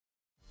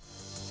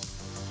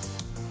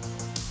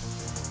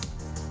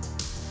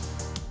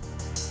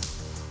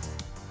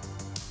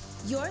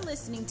You're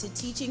listening to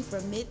Teaching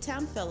from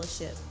Midtown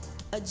Fellowship,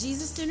 a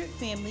Jesus-centered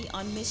family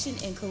on mission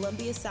in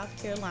Columbia,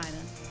 South Carolina.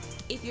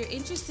 If you're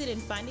interested in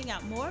finding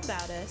out more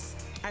about us,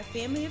 our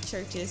family of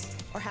churches,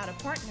 or how to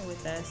partner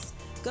with us,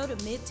 go to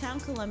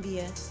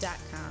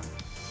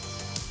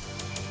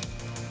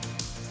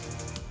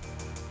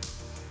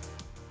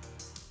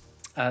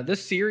midtowncolumbia.com.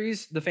 This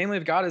series, The Family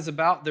of God, is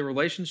about the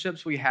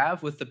relationships we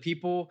have with the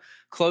people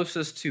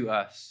closest to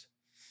us.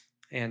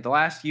 And the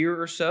last year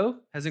or so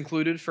has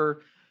included,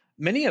 for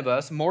many of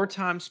us, more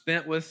time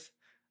spent with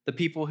the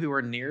people who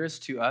are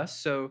nearest to us.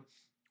 So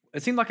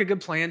it seemed like a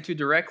good plan to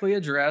directly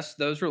address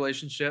those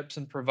relationships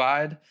and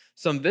provide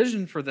some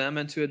vision for them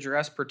and to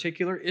address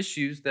particular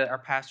issues that our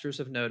pastors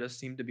have noticed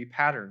seem to be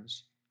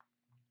patterns.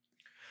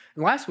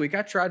 And last week,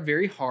 I tried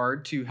very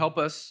hard to help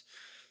us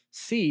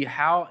see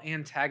how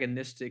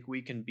antagonistic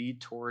we can be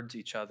towards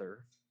each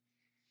other.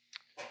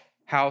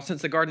 How,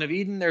 since the Garden of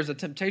Eden, there's a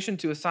temptation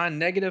to assign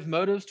negative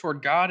motives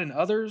toward God and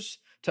others,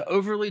 to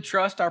overly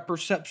trust our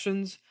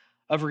perceptions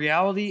of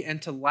reality,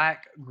 and to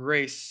lack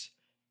grace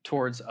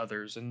towards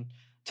others. And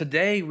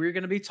today, we're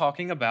going to be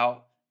talking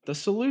about the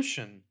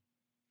solution.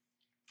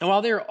 And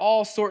while there are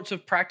all sorts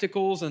of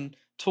practicals and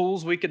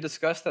tools we could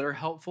discuss that are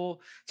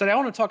helpful, today I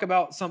want to talk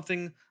about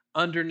something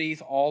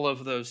underneath all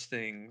of those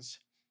things.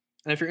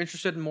 And if you're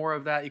interested in more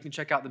of that, you can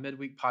check out the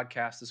midweek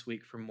podcast this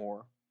week for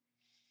more.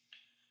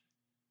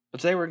 But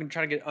today we're going to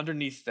try to get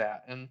underneath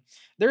that. And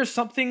there's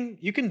something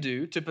you can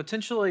do to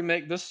potentially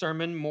make this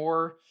sermon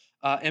more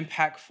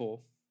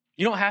impactful.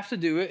 You don't have to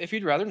do it if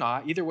you'd rather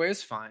not. Either way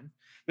is fine.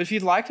 But if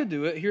you'd like to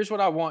do it, here's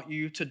what I want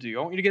you to do.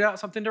 I want you to get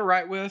out something to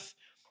write with,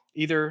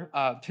 either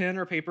pen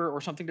or paper or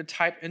something to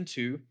type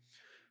into.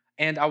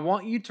 And I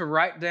want you to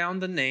write down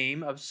the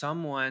name of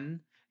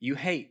someone you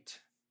hate.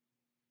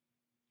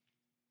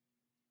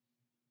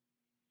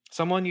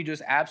 Someone you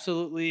just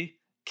absolutely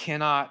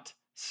cannot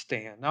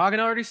stand. Now, I can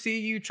already see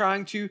you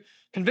trying to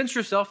convince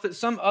yourself that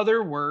some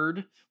other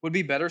word would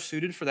be better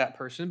suited for that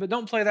person, but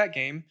don't play that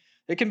game.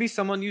 It can be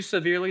someone you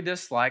severely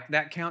dislike.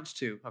 That counts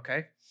too,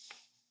 okay?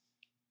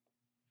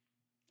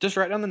 Just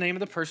write down the name of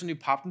the person who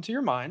popped into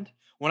your mind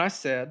when I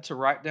said to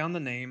write down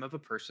the name of a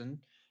person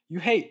you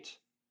hate.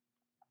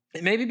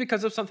 It may be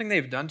because of something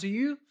they've done to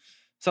you,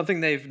 something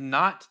they've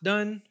not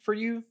done for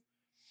you.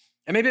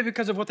 And maybe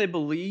because of what they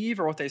believe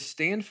or what they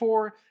stand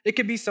for. It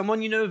could be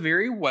someone you know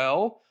very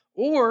well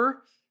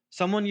or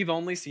someone you've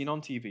only seen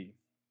on TV.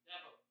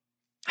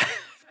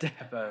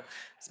 Dabo.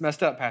 It's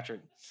messed up,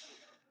 Patrick.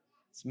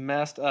 It's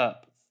messed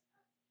up.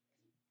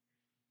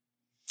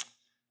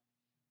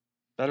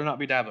 Better not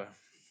be Dabo.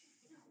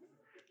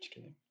 Just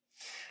kidding.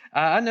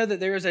 I know that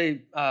there is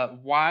a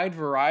wide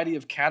variety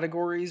of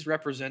categories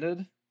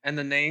represented and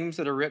the names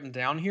that are written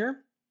down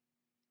here.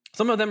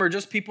 Some of them are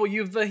just people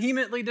you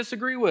vehemently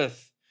disagree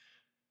with.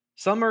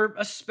 Some are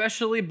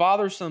especially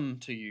bothersome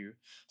to you.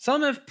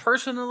 Some have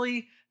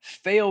personally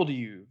failed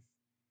you.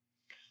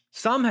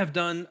 Some have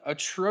done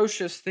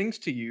atrocious things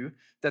to you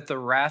that the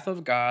wrath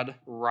of God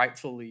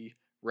rightfully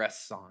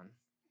rests on.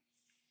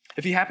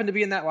 If you happen to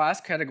be in that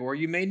last category,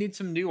 you may need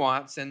some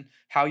nuance in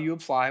how you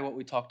apply what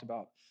we talked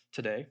about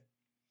today.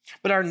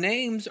 But our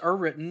names are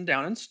written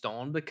down in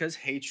stone because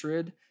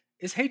hatred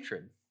is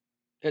hatred.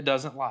 It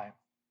doesn't lie.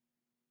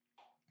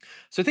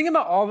 So think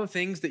about all the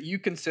things that you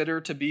consider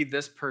to be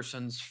this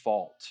person's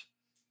fault.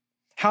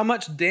 How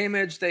much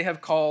damage they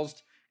have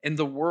caused in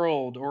the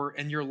world or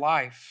in your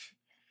life.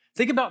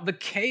 Think about the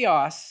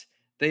chaos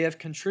they have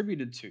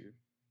contributed to.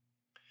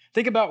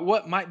 Think about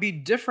what might be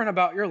different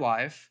about your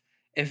life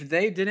if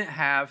they didn't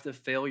have the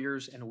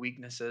failures and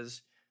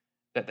weaknesses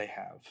that they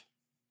have.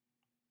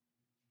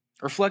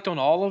 Reflect on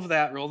all of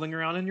that rolling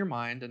around in your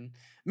mind, and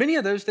many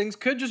of those things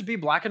could just be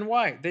black and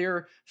white. They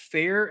are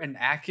fair and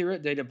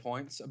accurate data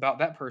points about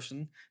that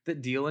person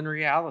that deal in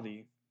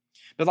reality.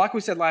 But like we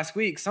said last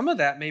week, some of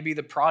that may be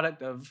the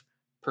product of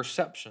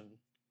perception,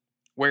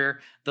 where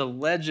the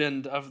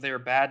legend of their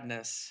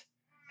badness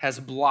has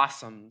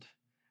blossomed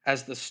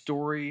as the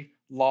story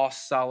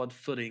lost solid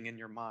footing in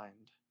your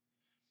mind.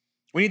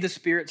 We need the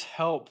Spirit's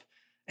help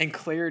and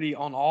clarity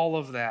on all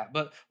of that.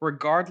 But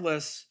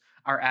regardless,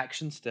 our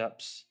action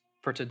steps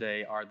for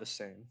today are the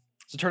same.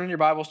 So turn in your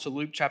Bibles to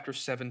Luke chapter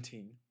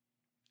 17.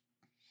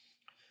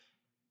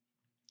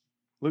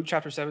 Luke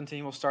chapter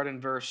 17, we'll start in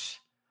verse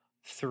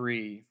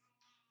 3.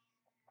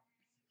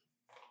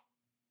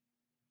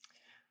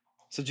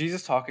 So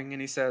Jesus talking, and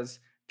he says,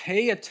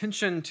 "Pay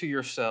attention to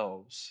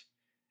yourselves.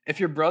 If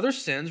your brother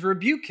sins,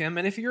 rebuke him,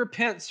 and if he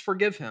repents,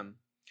 forgive him.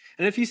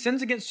 And if he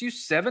sins against you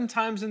 7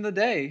 times in the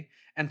day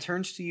and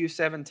turns to you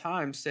 7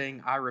 times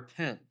saying, 'I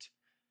repent,'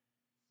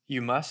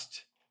 you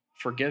must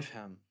forgive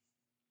him."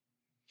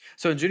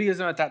 So in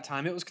Judaism at that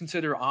time, it was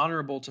considered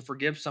honorable to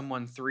forgive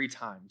someone 3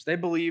 times. They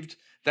believed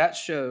that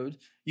showed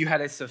you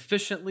had a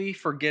sufficiently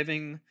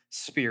forgiving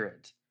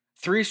spirit.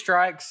 3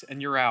 strikes and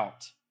you're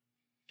out.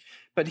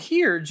 But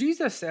here,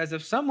 Jesus says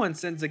if someone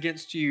sins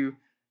against you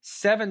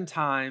 7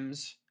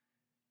 times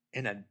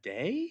in a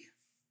day,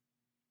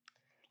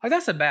 like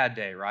that's a bad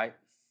day, right?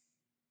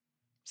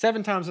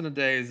 7 times in a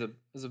day is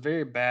a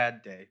very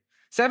bad day.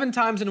 7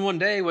 times in one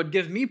day would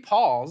give me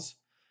pause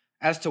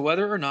as to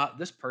whether or not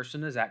this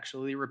person is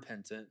actually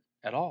repentant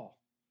at all.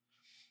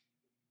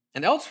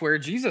 And elsewhere,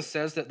 Jesus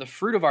says that the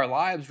fruit of our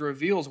lives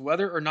reveals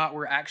whether or not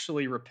we're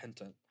actually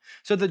repentant.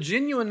 So the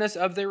genuineness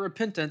of their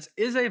repentance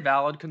is a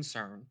valid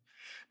concern.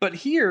 But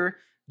here,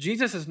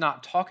 Jesus is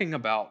not talking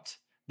about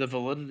the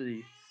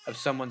validity of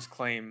someone's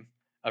claim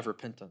of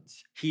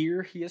repentance.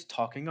 Here, he is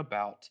talking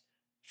about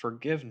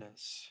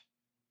forgiveness.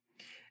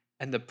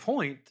 And the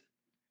point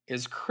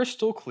is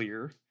crystal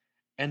clear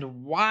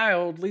and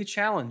wildly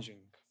challenging.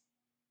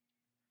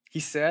 He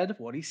said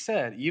what he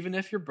said: even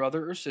if your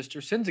brother or sister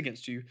sins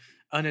against you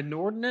an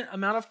inordinate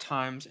amount of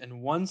times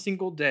in one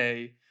single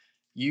day,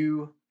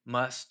 you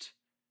must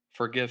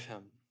forgive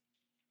him.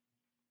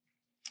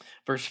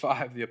 Verse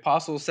 5, the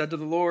apostles said to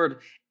the Lord,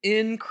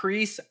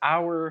 increase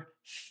our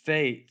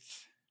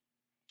faith.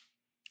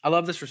 I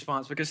love this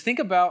response because think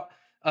about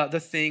the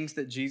things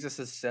that Jesus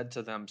has said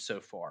to them so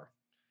far.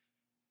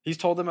 He's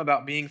told them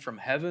about being from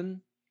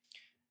heaven.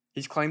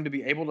 He's claimed to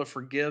be able to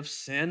forgive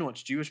sin,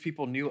 which Jewish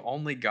people knew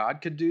only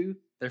God could do.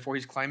 Therefore,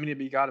 he's claiming to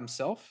be God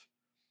himself.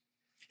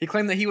 He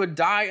claimed that he would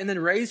die and then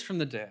raise from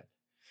the dead.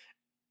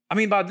 I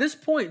mean, by this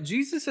point,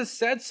 Jesus has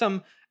said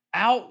some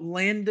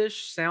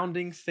outlandish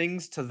sounding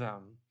things to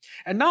them.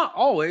 And not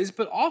always,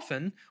 but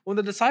often, when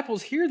the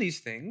disciples hear these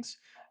things,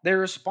 their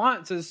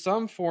response is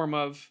some form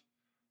of,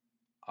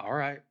 all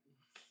right,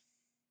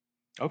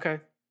 okay,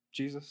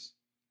 Jesus.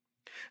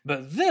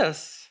 But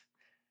this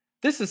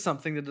is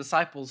something the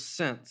disciples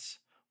sense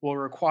will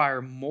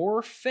require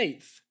more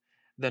faith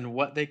than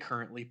what they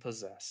currently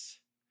possess.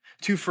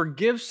 To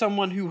forgive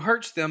someone who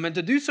hurts them and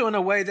to do so in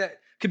a way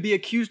that could be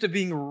accused of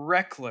being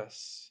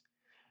reckless.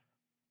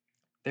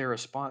 Their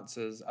response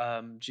is,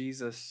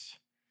 Jesus,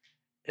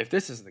 if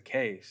this is the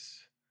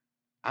case,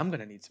 I'm going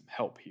to need some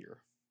help here.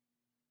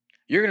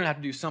 You're going to have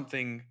to do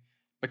something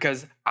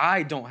because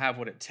I don't have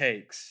what it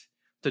takes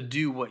to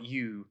do what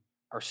you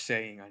are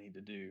saying I need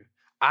to do.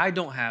 I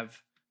don't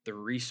have the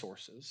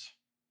resources.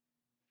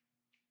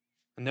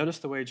 And notice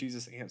the way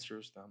Jesus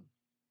answers them.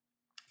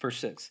 Verse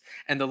 6,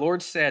 and the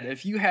Lord said,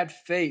 if you had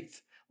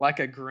faith like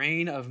a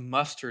grain of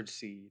mustard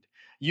seed,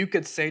 you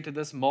could say to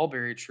this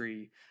mulberry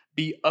tree,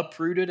 be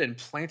uprooted and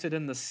planted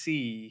in the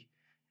sea,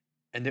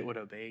 and it would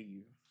obey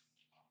you.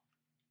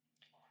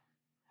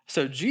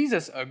 So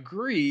Jesus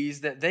agrees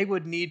that they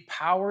would need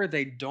power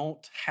they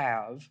don't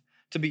have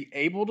to be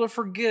able to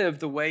forgive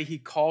the way he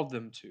called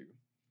them to.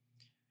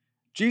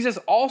 Jesus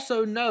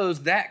also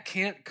knows that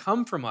can't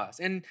come from us.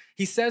 And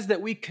he says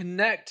that we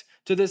connect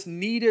to this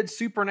needed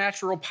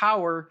supernatural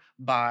power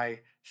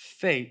by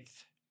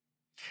faith.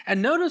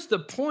 And notice the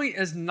point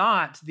is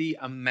not the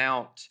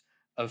amount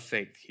of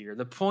faith here.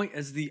 The point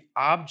is the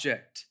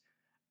object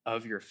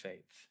of your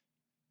faith.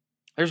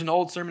 There's an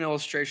old sermon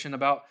illustration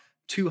about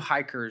 2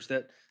 hikers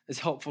that is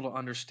helpful to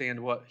understand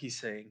what he's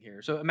saying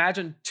here. So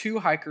imagine 2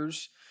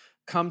 hikers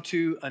come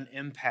to an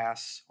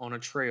impasse on a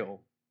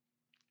trail.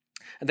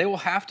 And they will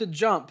have to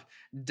jump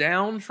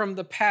down from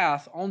the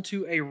path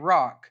onto a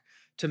rock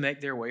to make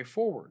their way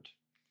forward.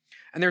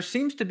 And there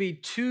seems to be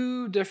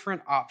 2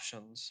 different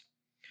options.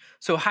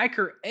 So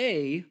hiker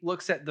A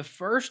looks at the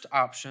first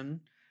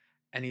option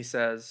and he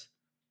says,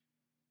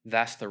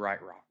 that's the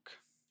right rock.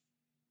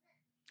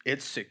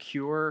 It's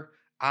secure.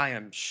 I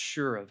am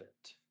sure of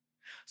it.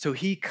 So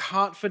he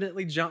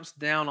confidently jumps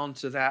down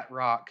onto that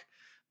rock,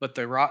 but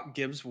the rock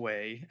gives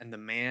way and the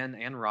man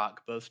and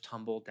rock both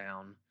tumble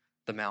down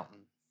the mountain.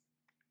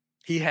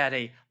 He had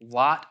a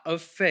lot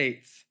of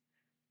faith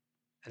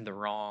and the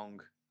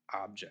wrong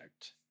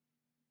object.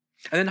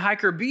 And then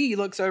hiker B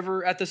looks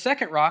over at the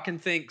second rock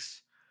and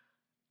thinks,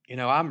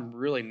 I'm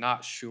really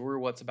not sure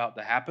what's about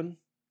to happen.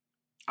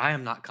 I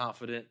am not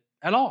confident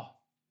at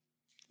all.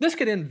 This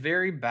could end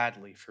very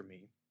badly for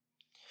me,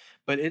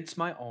 but it's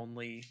my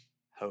only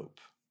hope.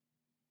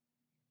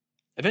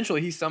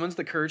 Eventually, he summons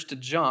the courage to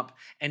jump,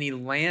 and he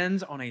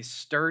lands on a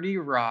sturdy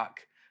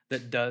rock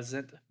that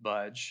doesn't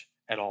budge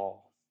at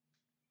all.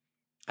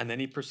 And then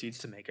he proceeds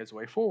to make his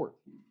way forward.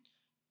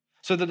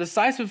 So the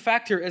decisive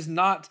factor is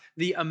not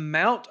the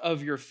amount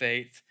of your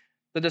faith.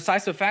 The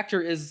decisive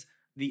factor is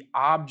the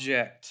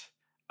object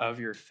of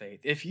your faith.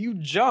 If you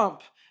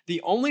jump,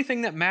 the only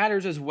thing that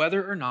matters is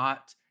whether or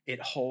not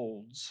it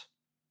holds.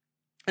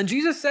 And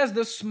Jesus says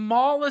the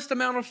smallest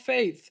amount of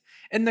faith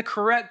in the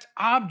correct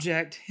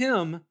object,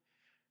 him,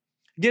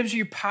 gives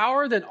you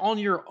power that on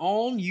your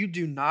own you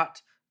do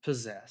not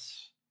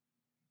possess.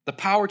 The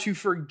power to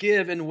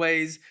forgive in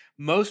ways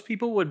most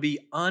people would be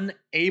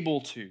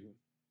unable to.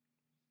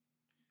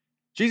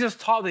 Jesus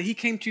taught that he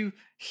came to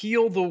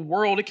heal the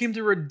world. He came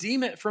to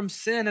redeem it from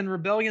sin and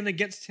rebellion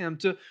against him,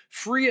 to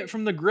free it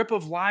from the grip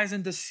of lies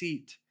and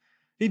deceit.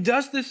 He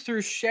does this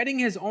through shedding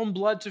his own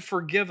blood to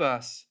forgive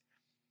us.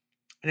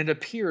 And it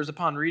appears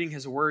upon reading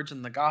his words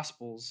in the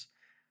Gospels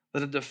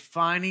that a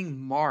defining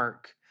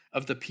mark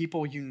of the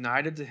people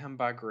united to him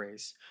by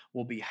grace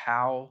will be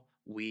how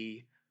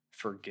we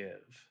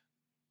forgive.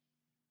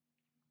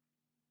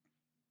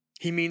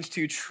 He means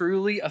to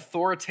truly,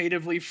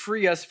 authoritatively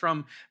free us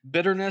from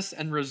bitterness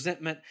and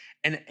resentment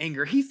and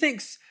anger. He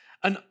thinks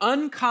an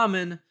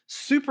uncommon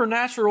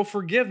supernatural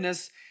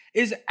forgiveness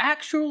is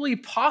actually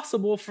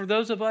possible for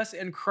those of us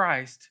in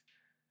Christ.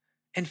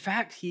 In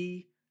fact,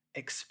 he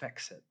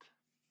expects it.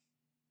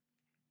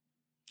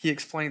 He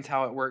explains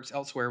how it works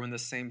elsewhere when the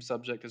same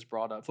subject is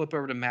brought up. Flip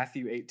over to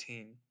Matthew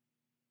 18.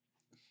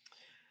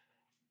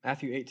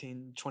 Matthew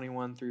 18,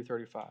 21 through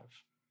 35.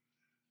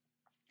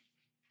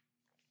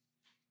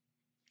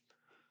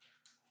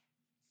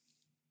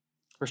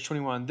 Verse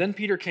 21, then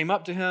Peter came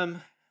up to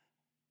him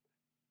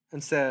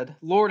and said,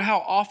 Lord, how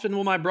often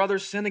will my brother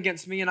sin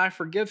against me and I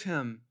forgive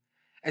him?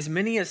 As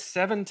many as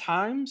 7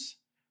 times?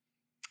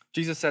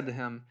 Jesus said to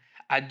him,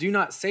 I do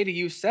not say to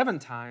you 7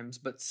 times,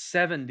 but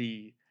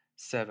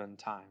 77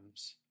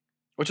 times.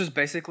 Which is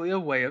basically a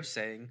way of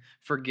saying,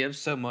 forgive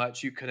so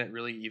much you couldn't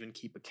really even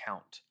keep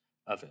account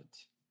of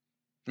it.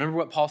 Remember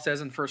what Paul says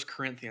in 1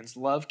 Corinthians,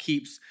 love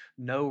keeps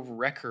no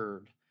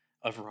record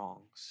of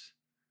wrongs.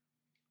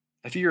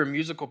 If you're a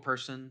musical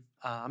person,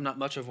 I'm not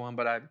much of one,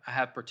 but I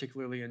have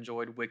particularly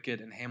enjoyed Wicked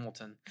and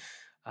Hamilton.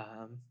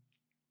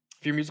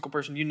 If you're a musical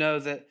person, you know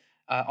that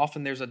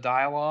often there's a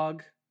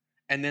dialogue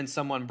and then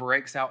someone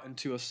breaks out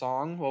into a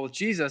song. Well, with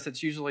Jesus,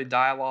 it's usually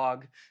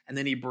dialogue and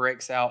then he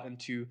breaks out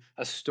into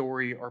a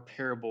story or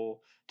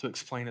parable to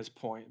explain his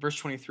point. Verse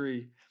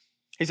 23,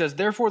 he says,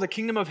 therefore the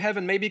kingdom of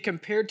heaven may be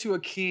compared to a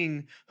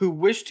king who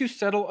wished to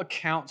settle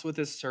accounts with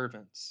his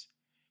servants.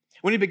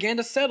 When he began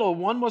to settle,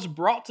 one was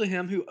brought to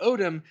him who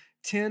owed him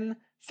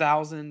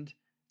 10,000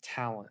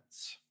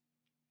 talents.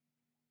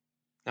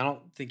 I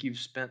don't think you've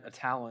spent a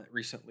talent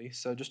recently,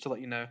 so just to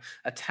let you know,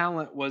 a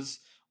talent was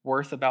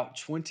worth about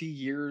 20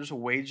 years'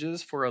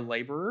 wages for a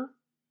laborer.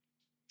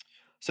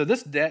 So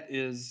this debt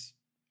is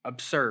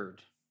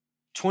absurd.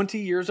 20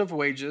 years of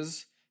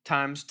wages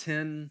times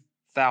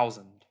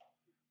 10,000.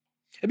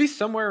 It'd be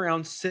somewhere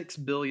around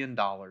 $6 billion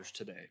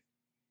today.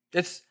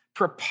 It's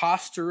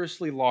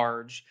preposterously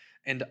large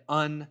and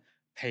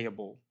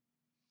unpayable.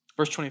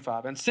 Verse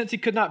 25, and since he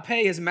could not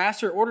pay, his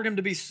master ordered him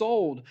to be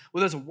sold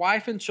with his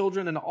wife and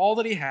children and all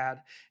that he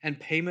had, and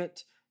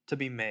payment to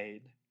be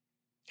made.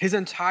 His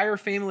entire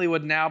family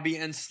would now be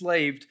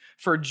enslaved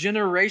for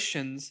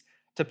generations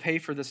to pay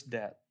for this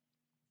debt.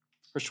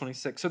 Verse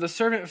 26, so the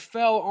servant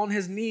fell on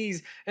his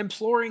knees,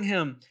 imploring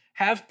him,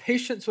 have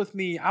patience with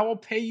me, I will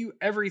pay you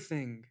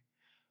everything.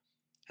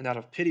 And out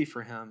of pity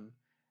for him,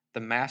 the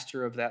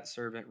master of that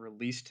servant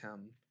released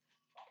him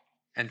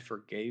and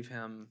forgave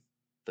him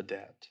the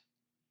debt.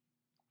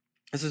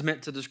 This is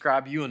meant to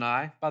describe you and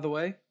I, by the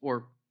way,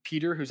 or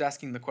Peter, who's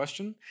asking the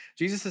question.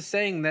 Jesus is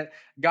saying that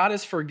God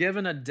has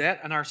forgiven a debt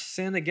and our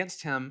sin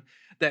against him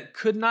that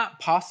could not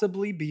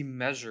possibly be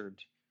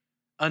measured.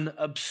 An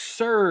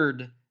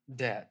absurd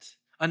debt,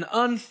 an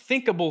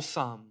unthinkable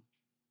sum.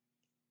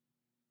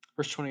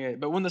 Verse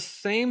 28, but when the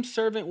same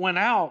servant went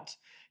out,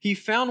 he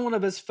found one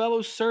of his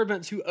fellow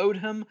servants who owed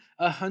him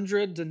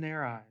 100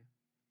 denarii.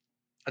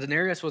 A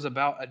denarius was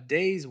about a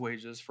day's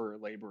wages for a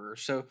laborer.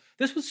 So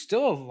this was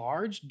still a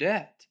large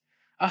debt.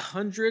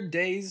 100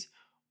 days'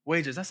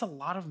 wages. That's a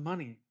lot of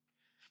money.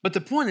 But the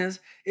point is,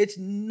 it's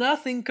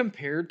nothing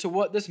compared to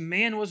what this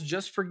man was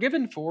just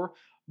forgiven for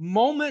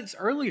moments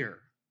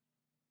earlier.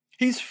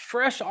 He's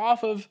fresh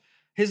off of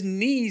his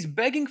knees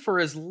begging for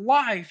his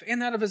life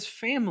and that of his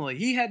family.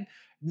 He had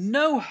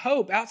no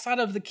hope outside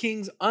of the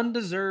king's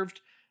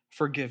undeserved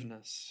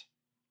forgiveness.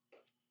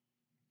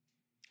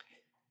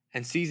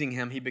 And seizing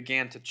him, he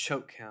began to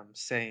choke him,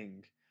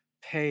 saying,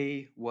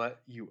 pay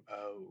what you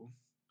owe.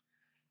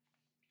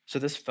 So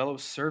this fellow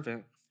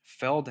servant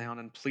fell down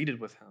and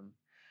pleaded with him,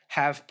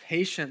 have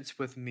patience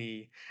with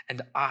me,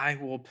 and I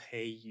will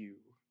pay you.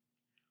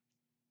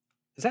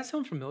 Does that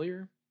sound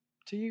familiar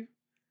to you?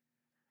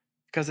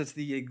 Because it's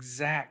the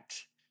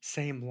exact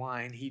same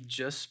line he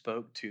just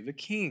spoke to the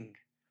king.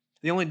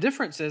 The only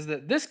difference is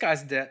that this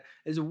guy's debt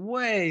is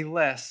way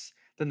less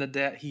than the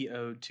debt he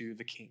owed to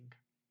the king.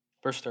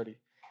 Verse 30.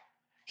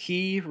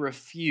 He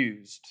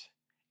refused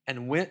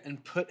and went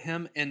and put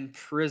him in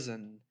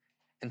prison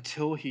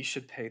until he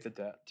should pay the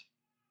debt.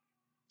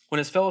 When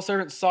his fellow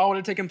servants saw what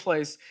had taken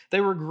place, they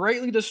were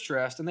greatly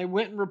distressed, and they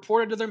went and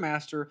reported to their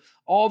master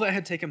all that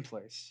had taken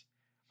place.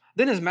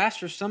 Then his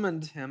master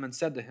summoned him and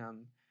said to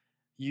him,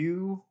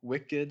 you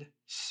wicked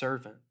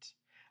servant,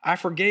 I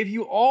forgave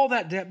you all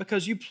that debt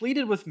because you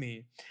pleaded with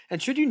me.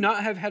 And should you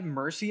not have had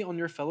mercy on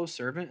your fellow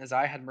servant as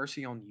I had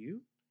mercy on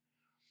you?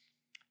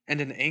 And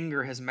in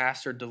anger, his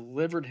master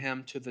delivered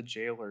him to the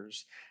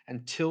jailers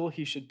until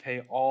he should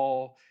pay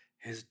all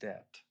his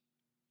debt.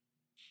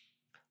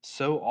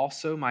 So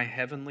also my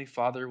heavenly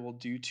Father will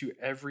do to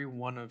every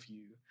one of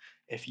you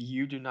if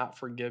you do not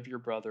forgive your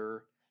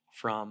brother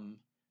from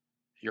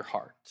your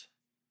heart.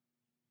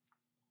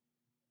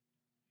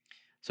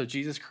 So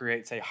Jesus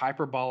creates a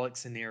hyperbolic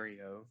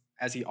scenario,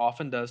 as he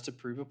often does to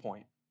prove a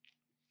point.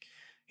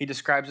 He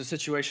describes a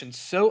situation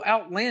so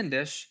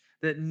outlandish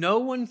that no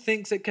one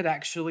thinks it could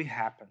actually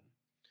happen.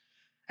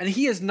 And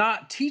he is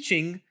not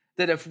teaching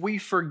that if we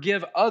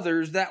forgive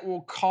others, that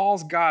will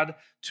cause God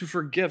to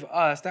forgive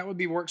us. That would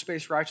be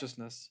works-based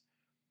righteousness.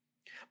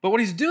 But what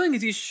he's doing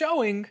is he's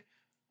showing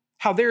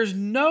how there's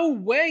no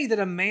way that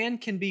a man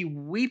can be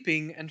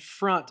weeping in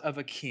front of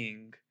a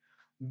king,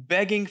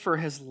 begging for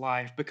his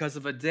life because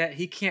of a debt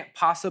he can't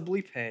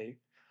possibly pay,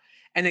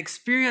 and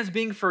experience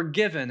being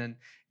forgiven and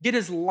get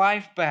his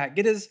life back,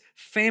 get his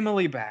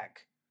family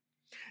back,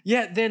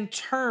 yet then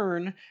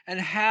turn and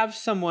have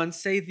someone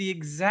say the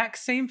exact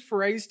same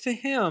phrase to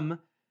him,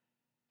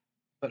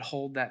 but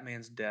hold that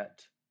man's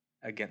debt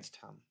against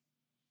him.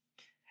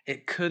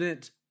 It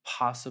couldn't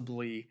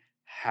possibly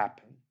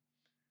happen.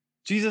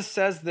 Jesus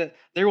says that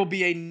there will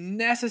be a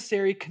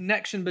necessary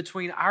connection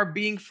between our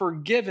being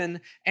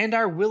forgiven and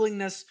our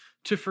willingness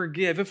to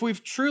forgive. If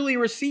we've truly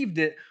received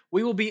it,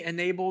 we will be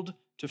enabled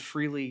to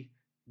freely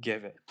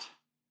give it.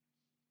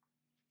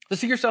 To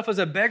see yourself as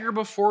a beggar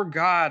before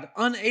God,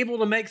 unable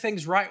to make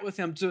things right with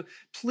him, to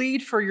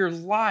plead for your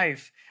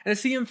life, and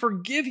to see him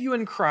forgive you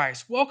in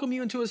Christ, welcome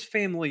you into his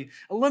family,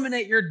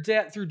 eliminate your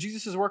debt through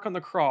Jesus' work on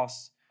the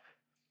cross.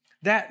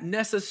 That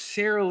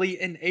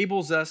necessarily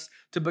enables us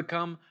to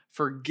become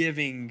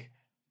forgiving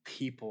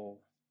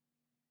people.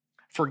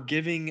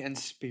 Forgiving in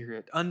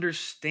spirit,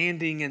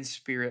 understanding in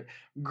spirit,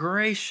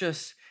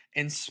 gracious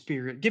in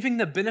spirit, giving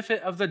the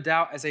benefit of the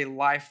doubt as a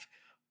life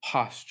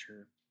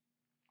posture.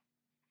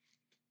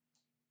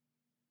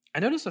 I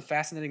notice a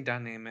fascinating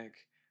dynamic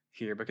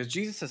here because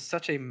Jesus is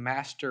such a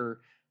master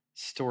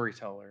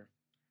storyteller.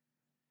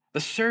 The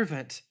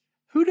servant,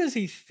 who does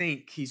he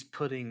think he's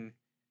putting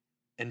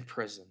in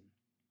prison?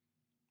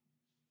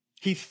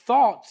 He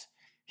thought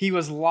he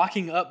was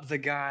locking up the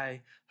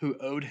guy who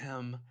owed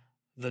him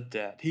the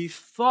debt. He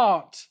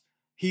thought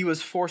he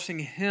was forcing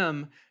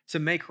him to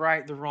make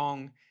right the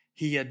wrong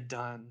he had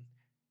done,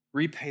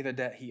 repay the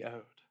debt he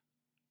owed.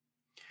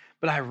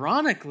 But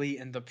ironically,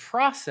 in the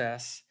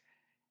process,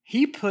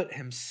 he put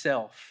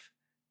himself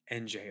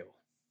in jail.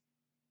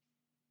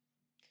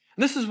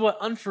 And this is what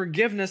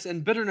unforgiveness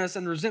and bitterness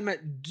and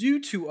resentment do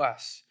to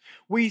us.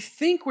 We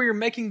think we are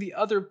making the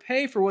other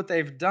pay for what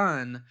they've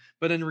done,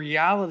 but in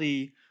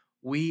reality,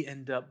 we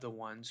end up the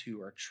ones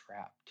who are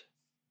trapped.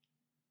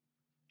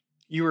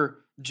 You are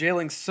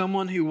jailing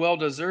someone who well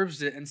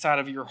deserves it inside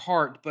of your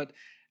heart, but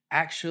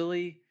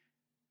actually,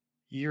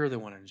 you're the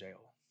one in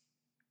jail.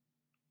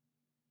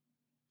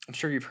 I'm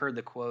sure you've heard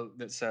the quote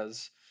that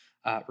says,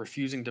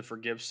 refusing to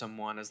forgive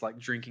someone is like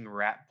drinking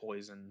rat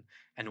poison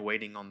and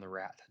waiting on the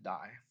rat to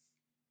die.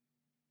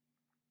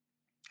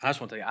 I just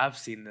want to tell you, I've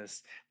seen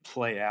this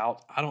play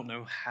out, I don't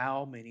know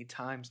how many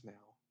times now.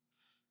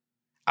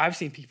 I've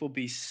seen people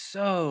be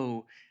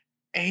so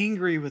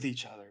angry with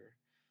each other,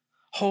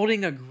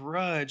 holding a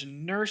grudge,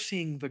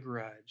 nursing the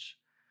grudge.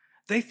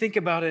 They think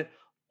about it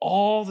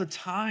all the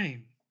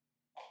time.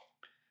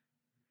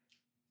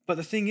 But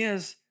the thing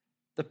is,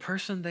 the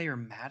person they are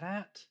mad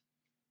at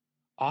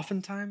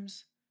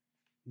oftentimes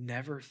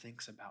never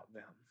thinks about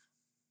them.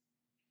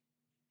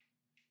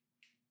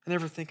 I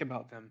never think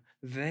about them.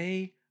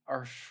 They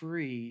are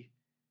free.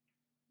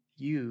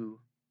 You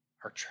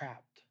are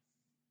trapped.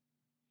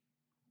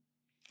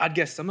 I'd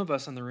guess some of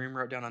us in the room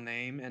wrote down a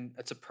name, and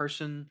it's a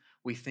person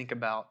we think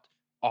about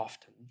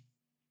often.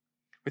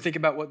 We think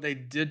about what they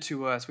did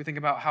to us. We think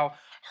about how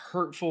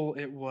hurtful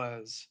it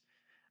was.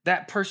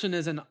 That person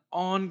is an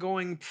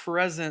ongoing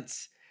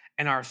presence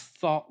in our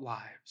thought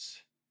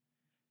lives.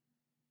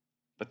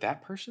 But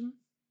that person,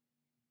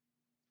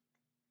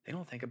 they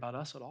don't think about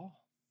us at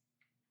all.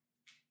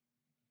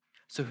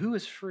 So who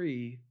is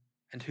free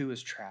and who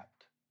is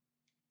trapped?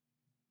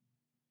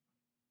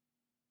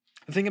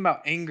 The thing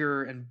about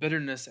anger and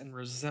bitterness and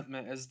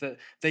resentment is that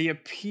they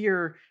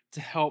appear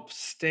to help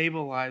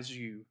stabilize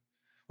you.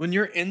 When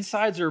your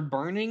insides are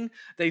burning,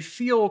 they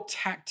feel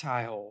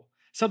tactile,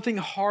 something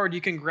hard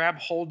you can grab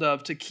hold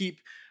of to keep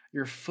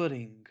your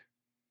footing.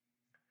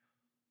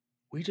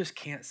 We just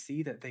can't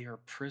see that they are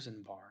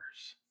prison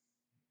bars.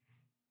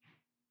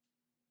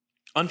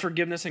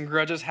 Unforgiveness and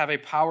grudges have a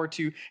power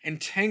to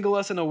entangle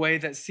us in a way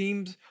that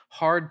seems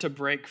hard to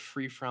break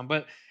free from.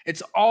 But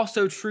it's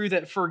also true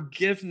that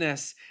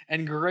forgiveness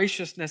and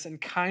graciousness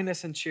and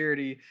kindness and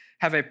charity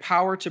have a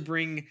power to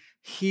bring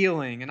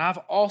healing. And I've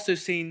also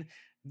seen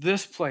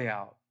this play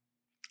out.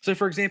 So,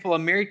 for example, a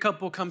married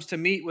couple comes to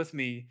meet with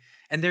me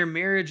and their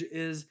marriage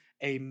is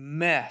a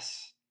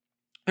mess.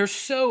 They're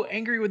so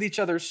angry with each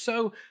other,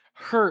 so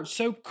hurt,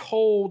 so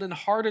cold and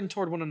hardened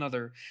toward one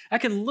another. I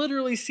can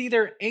literally see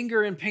their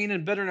anger and pain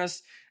and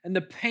bitterness and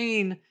the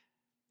pain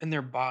in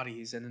their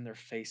bodies and in their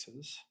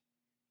faces.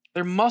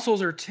 Their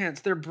muscles are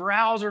tense, their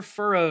brows are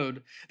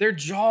furrowed, their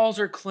jaws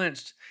are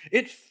clenched.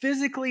 It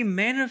physically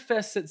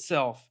manifests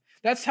itself.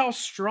 That's how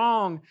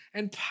strong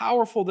and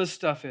powerful this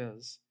stuff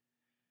is.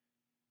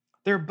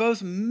 They're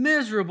both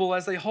miserable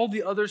as they hold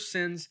the other's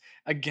sins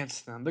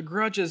against them. The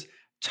grudge is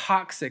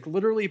toxic,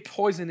 literally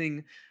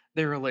poisoning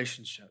their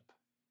relationship.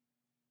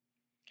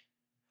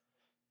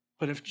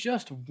 But if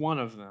just one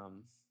of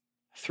them,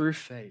 through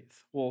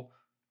faith, will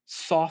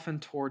soften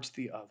towards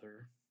the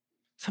other,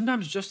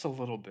 sometimes just a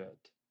little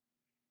bit,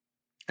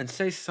 and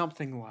say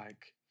something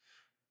like,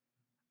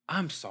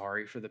 I'm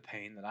sorry for the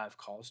pain that I've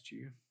caused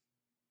you,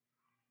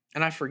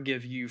 and I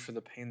forgive you for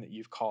the pain that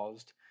you've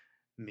caused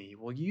me.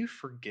 Will you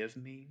forgive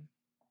me?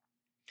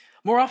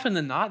 More often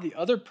than not, the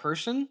other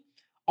person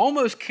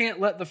almost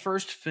can't let the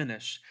first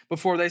finish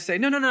before they say,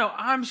 no,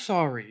 I'm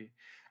sorry.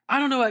 I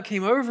don't know what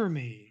came over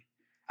me.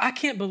 I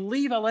can't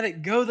believe I let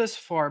it go this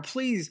far.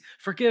 Please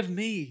forgive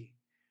me.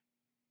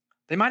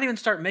 They might even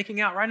start making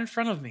out right in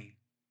front of me.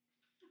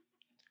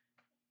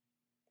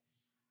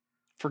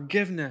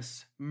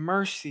 Forgiveness,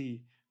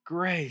 mercy,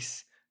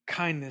 grace,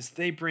 kindness,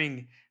 they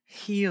bring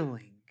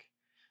healing.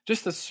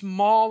 Just the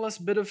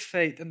smallest bit of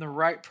faith in the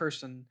right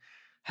person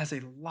has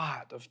a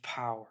lot of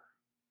power.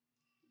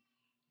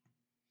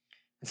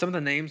 And some of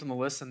the names on the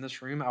list in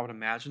this room, I would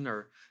imagine,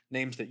 are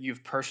names that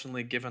you've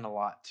personally given a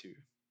lot to.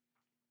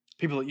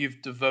 People that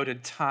you've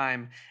devoted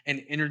time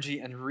and energy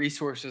and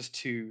resources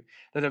to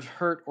that have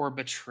hurt or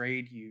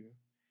betrayed you.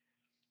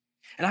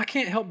 And I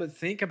can't help but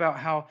think about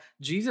how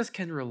Jesus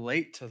can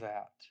relate to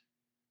that.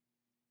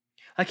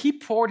 Like he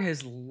poured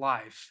his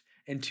life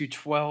into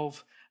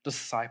 12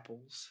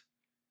 disciples.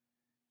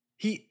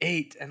 He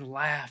ate and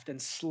laughed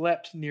and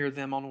slept near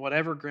them on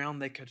whatever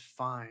ground they could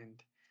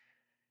find.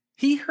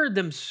 He heard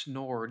them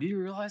snore. Do you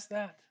realize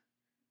that?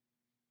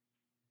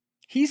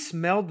 He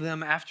smelled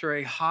them after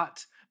a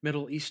hot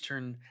Middle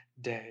Eastern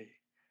day.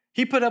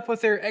 He put up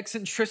with their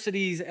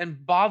eccentricities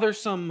and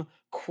bothersome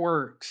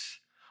quirks,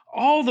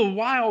 all the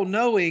while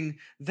knowing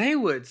they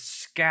would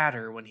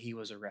scatter when he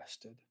was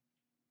arrested.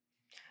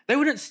 They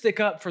wouldn't stick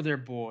up for their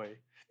boy.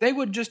 They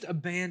would just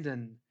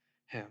abandon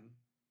him,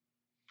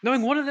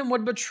 knowing one of them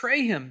would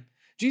betray him.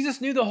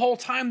 Jesus knew the whole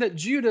time that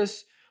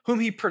Judas, whom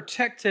he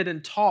protected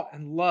and taught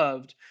and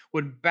loved,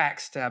 would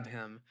backstab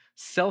him,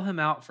 sell him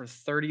out for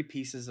 30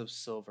 pieces of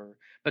silver,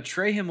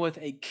 betray him with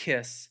a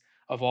kiss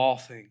of all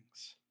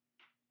things.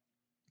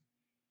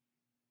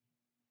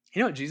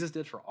 You know what Jesus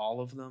did for all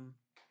of them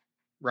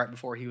right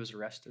before he was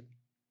arrested?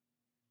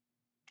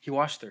 He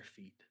washed their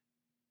feet.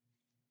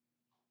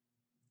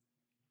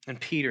 And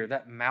Peter,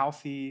 that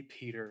mouthy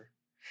Peter,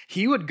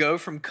 he would go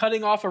from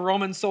cutting off a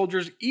Roman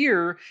soldier's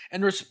ear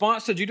in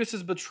response to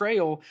Judas's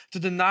betrayal to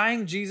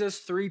denying Jesus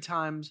 3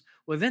 times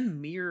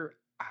within mere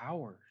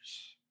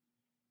hours.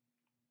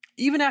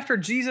 Even after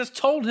Jesus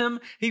told him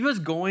he was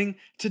going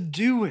to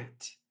do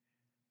it.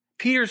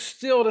 Peter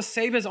still, to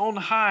save his own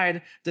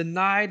hide,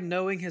 denied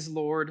knowing his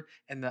Lord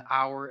in the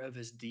hour of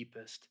his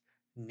deepest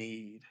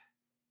need.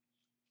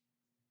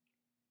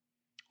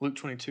 Luke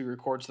 22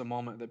 records the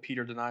moment that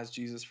Peter denies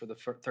Jesus for the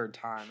 3rd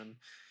time.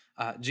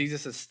 And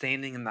Jesus is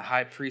standing in the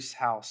high priest's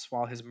house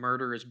while his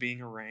murder is being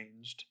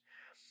arranged.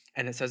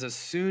 And it says, as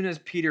soon as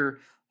Peter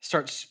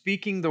starts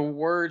speaking the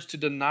words to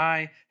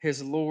deny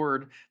his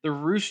Lord, the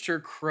rooster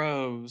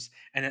crows.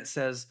 And it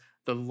says,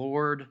 the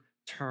Lord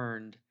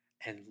turned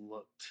and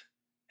looked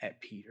at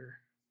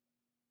Peter.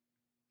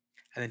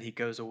 And then he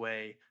goes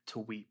away to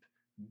weep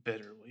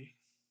bitterly.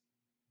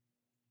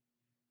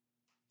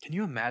 Can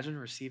you imagine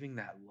receiving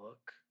that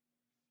look?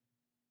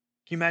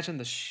 Can you imagine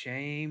the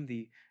shame,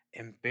 the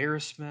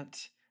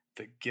embarrassment,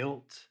 the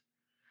guilt?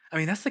 I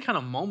mean, that's the kind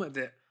of moment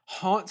that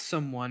haunts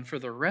someone for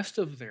the rest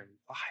of their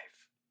life.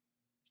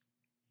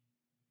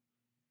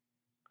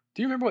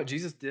 Do you remember what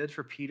Jesus did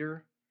for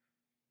Peter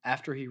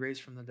after he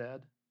raised from the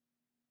dead?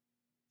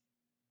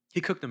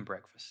 He cooked him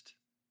breakfast.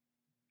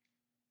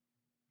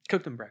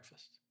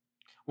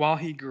 While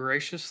he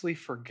graciously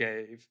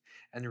forgave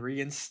and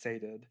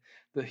reinstated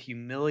the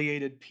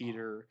humiliated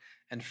Peter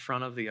in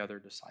front of the other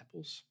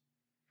disciples.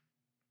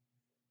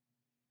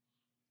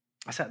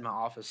 I sat in my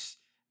office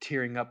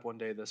tearing up one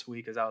day this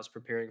week as I was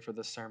preparing for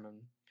this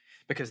sermon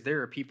because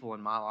there are people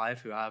in my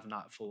life who I have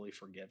not fully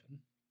forgiven.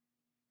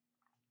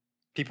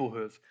 People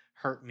who have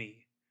hurt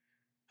me,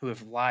 who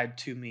have lied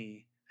to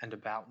me and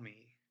about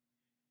me.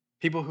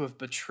 People who have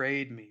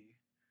betrayed me.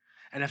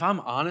 And if I'm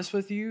honest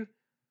with you,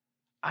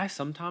 I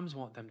sometimes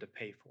want them to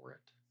pay for it.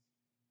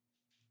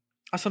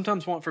 I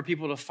sometimes want for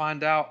people to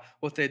find out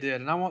what they did,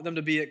 and I want them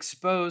to be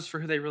exposed for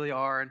who they really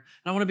are, and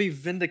I want to be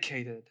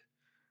vindicated.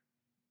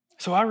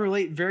 So I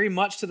relate very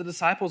much to the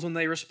disciples when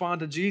they respond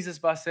to Jesus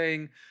by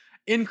saying,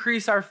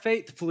 increase our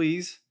faith,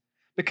 please.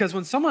 Because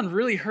when someone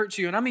really hurts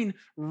you, and I mean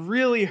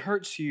really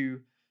hurts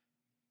you,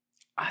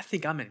 I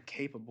think I'm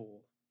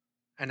incapable,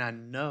 and I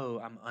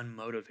know I'm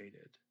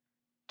unmotivated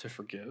to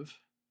forgive.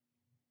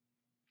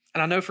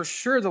 And I know for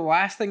sure the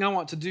last thing I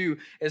want to do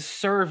is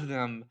serve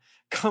them,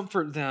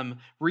 comfort them,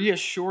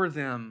 reassure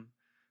them,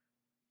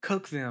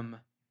 cook them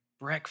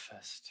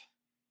breakfast.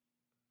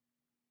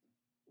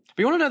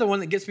 But you want to know the one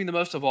that gets me the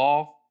most of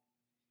all?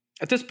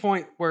 At this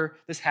point where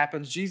this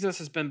happens, Jesus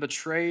has been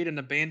betrayed and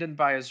abandoned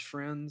by his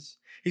friends.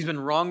 He's been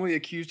wrongly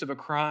accused of a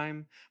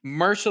crime,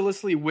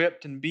 mercilessly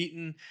whipped and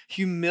beaten,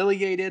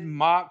 humiliated,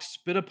 mocked,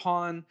 spit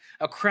upon,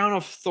 a crown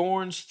of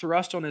thorns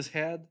thrust on his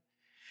head.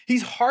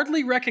 He's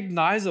hardly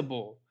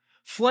recognizable.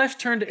 Flesh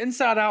turned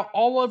inside out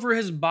all over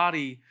his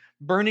body,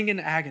 burning in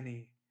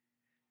agony.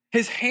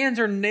 His hands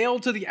are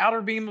nailed to the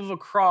outer beam of a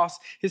cross,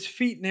 his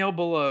feet nailed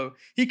below.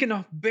 He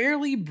can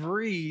barely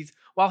breathe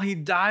while he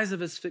dies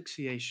of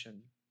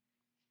asphyxiation.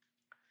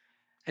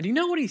 And you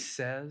know what he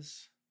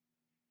says?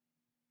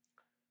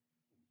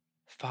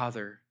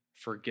 Father,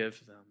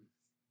 forgive them,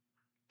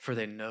 for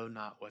they know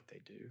not what they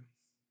do.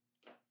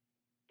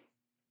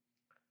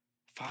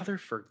 Father,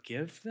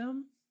 forgive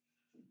them?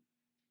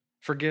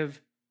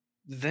 Forgive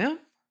them?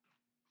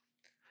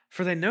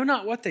 For they know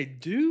not what they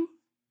do?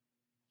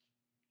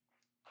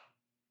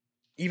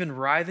 Even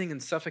writhing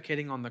and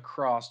suffocating on the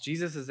cross,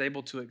 Jesus is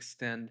able to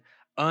extend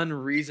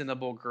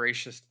unreasonable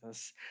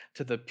graciousness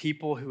to the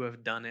people who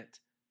have done it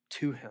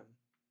to him.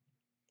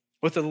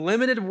 With the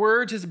limited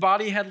words his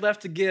body had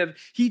left to give,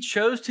 he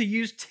chose to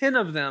use 10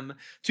 of them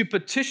to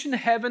petition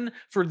heaven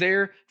for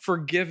their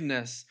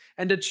forgiveness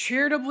and to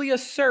charitably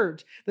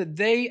assert that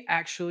they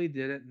actually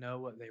didn't know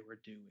what they were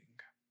doing.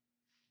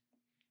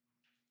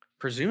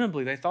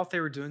 Presumably, they thought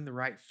they were doing the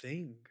right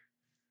thing.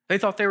 They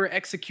thought they were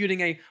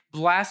executing a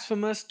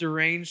blasphemous,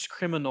 deranged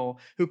criminal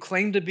who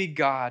claimed to be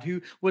God,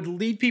 who would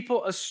lead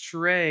people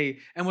astray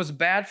and was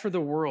bad for the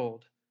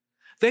world.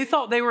 They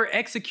thought they were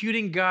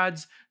executing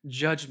God's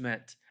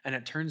judgment, and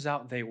it turns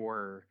out they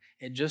were.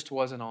 It just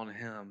wasn't on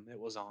him, it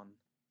was on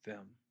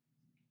them.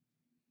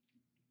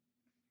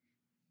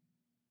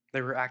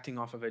 They were acting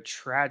off of a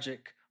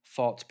tragic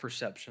false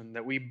perception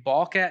that we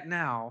balk at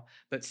now,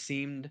 but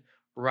seemed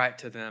right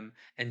to them.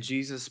 And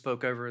Jesus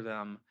spoke over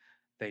them,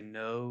 they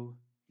know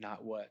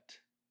not what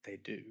they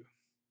do.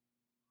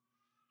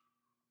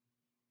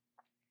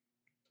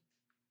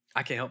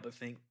 I can't help but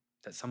think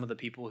that some of the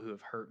people who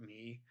have hurt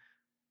me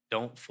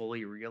don't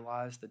fully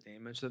realize the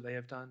damage that they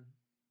have done.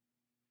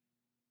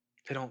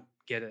 They don't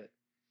get it.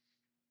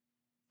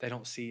 They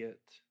don't see it.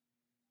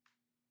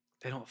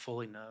 They don't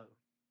fully know.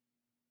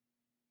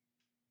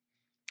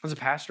 As a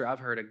pastor, I've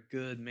heard a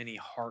good many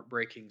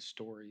heartbreaking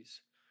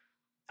stories.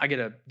 I get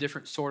a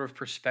different sort of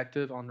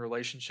perspective on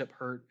relationship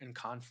hurt and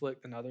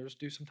conflict than others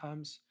do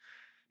sometimes.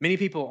 Many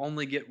people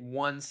only get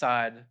one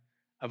side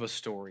of a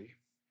story.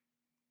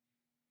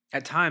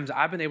 At times,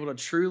 I've been able to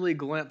truly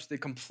glimpse the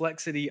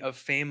complexity of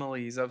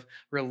families, of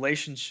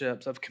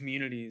relationships, of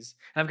communities.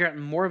 And I've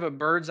gotten more of a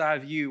bird's eye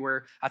view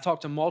where I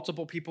talk to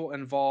multiple people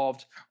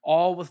involved,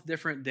 all with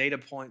different data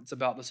points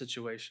about the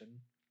situation.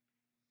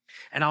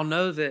 And I'll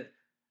know that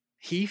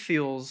he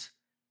feels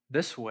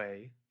this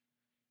way,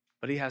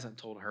 but he hasn't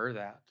told her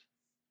that.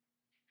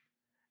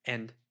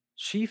 And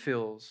she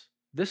feels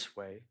this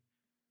way,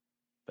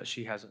 but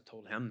she hasn't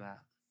told him that.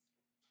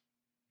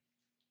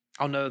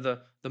 I'll know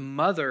the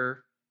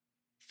mother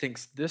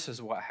thinks this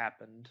is what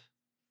happened.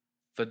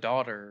 The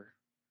daughter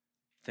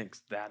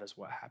thinks that is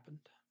what happened.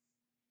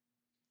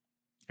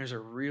 There's a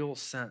real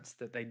sense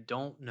that they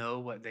don't know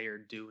what they are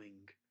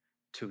doing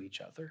to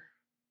each other.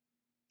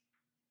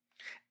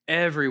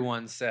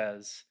 Everyone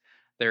says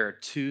there are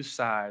two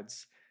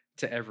sides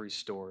to every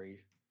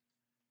story.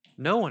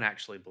 No one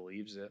actually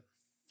believes it.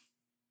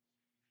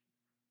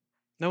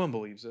 No one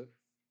believes it.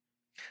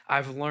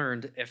 I've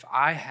learned if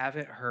I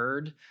haven't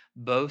heard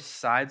both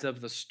sides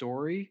of the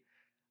story,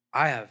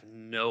 I have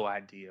no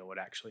idea what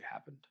actually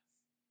happened.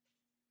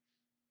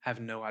 I have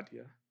no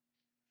idea.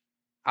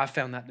 I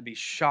found that to be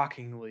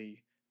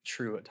shockingly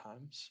true at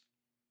times.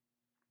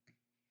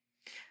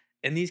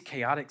 In these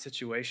chaotic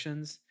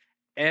situations,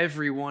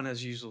 everyone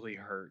is usually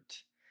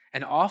hurt.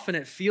 And often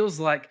it feels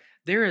like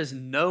there is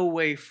no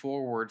way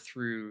forward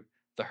through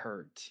the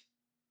hurt.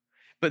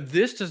 But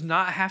this does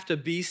not have to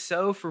be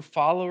so for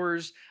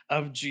followers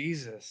of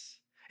Jesus.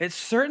 It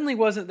certainly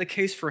wasn't the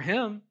case for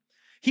him.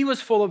 He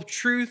was full of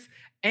truth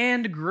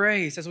and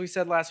grace, as we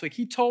said last week.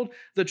 He told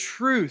the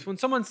truth. When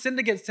someone sinned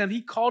against him,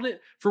 he called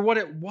it for what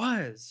it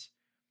was.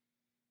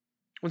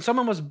 When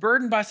someone was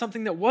burdened by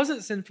something that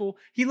wasn't sinful,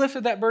 he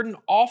lifted that burden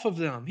off of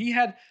them. He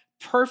had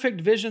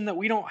perfect vision that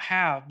we don't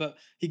have, but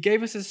he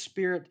gave us his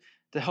Spirit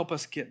to help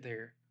us get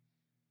there.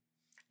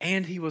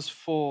 And he was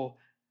full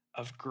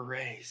of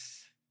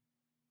grace.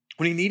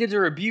 When he needed to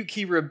rebuke,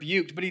 he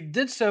rebuked, but he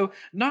did so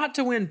not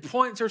to win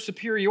points or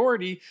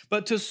superiority,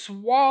 but to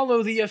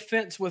swallow the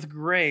offense with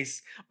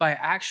grace by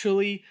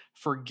actually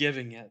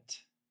forgiving it,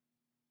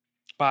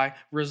 by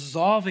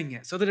resolving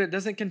it so that it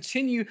doesn't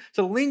continue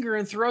to linger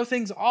and throw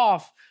things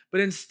off,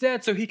 but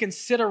instead so he can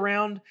sit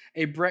around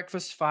a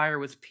breakfast fire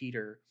with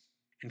Peter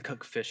and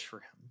cook fish for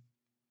him.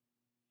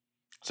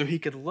 So he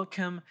could look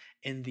him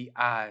in the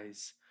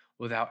eyes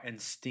without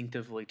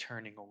instinctively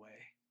turning away.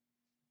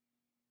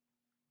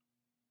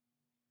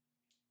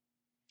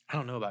 I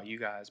don't know about you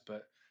guys,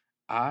 but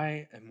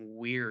I am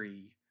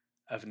weary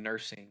of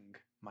nursing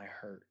my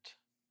hurt.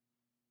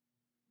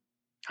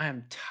 I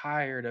am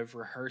tired of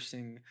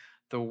rehearsing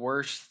the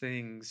worst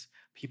things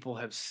people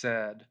have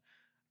said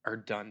or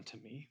done to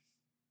me.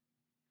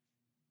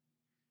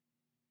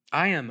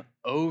 I am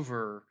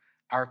over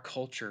our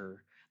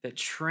culture that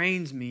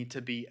trains me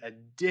to be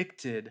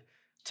addicted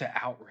to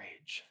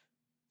outrage.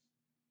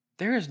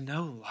 There is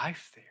no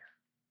life there.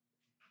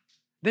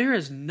 There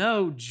is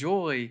no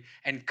joy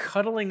in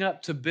cuddling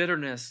up to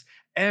bitterness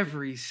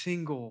every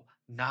single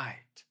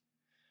night.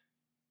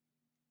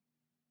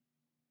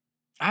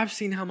 I've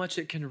seen how much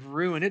it can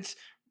ruin. It's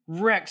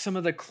wrecked some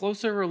of the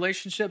closer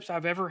relationships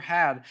I've ever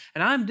had.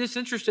 And I'm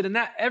disinterested in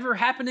that ever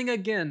happening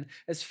again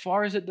as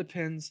far as it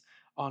depends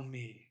on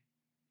me.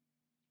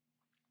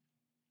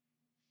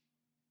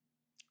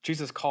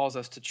 Jesus calls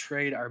us to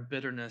trade our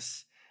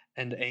bitterness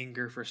and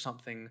anger for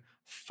something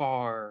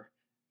far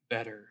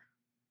better.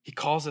 He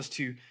calls us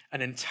to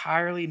an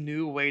entirely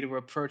new way to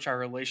approach our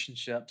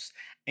relationships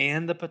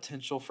and the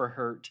potential for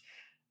hurt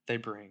they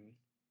bring.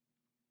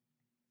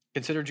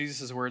 Consider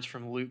Jesus' words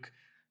from Luke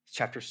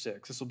chapter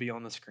 6. This will be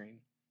on the screen.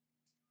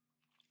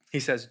 He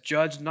says,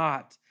 "Judge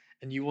not,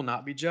 and you will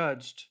not be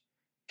judged.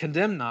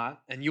 Condemn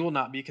not, and you will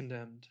not be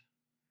condemned.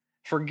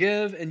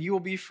 Forgive, and you will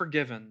be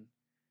forgiven.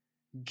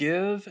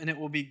 Give, and it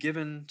will be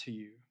given to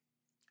you.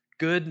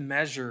 Good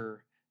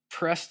measure,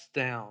 pressed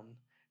down,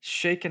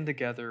 shaken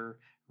together,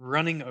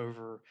 running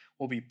over,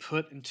 will be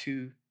put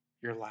into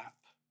your lap.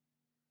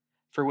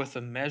 For with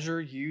the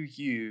measure you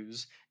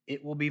use,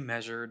 it will be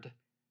measured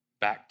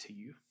back to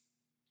you.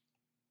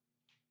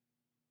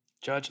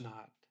 Judge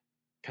not,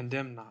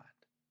 condemn not,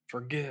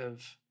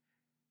 forgive.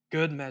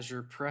 Good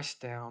measure, pressed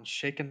down,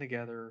 shaken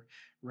together,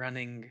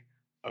 running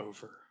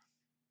over."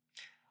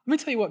 Let me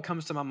tell you what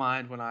comes to my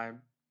mind when I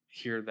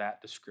hear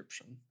that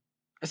description.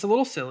 It's a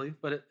little silly,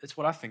 but it's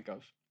what I think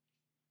of.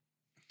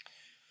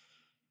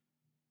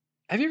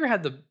 Have you ever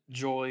had the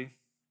joy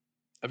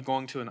of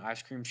going to an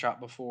ice cream shop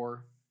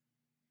before?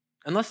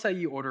 And let's say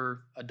you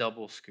order a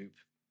double scoop.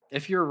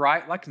 If you're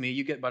right, like me,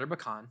 you get butter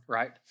pecan,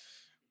 right?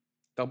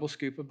 Double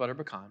scoop of butter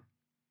pecan.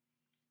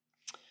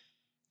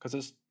 Because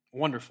it's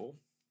wonderful.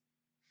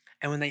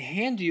 And when they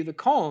hand you the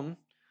cone,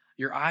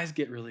 your eyes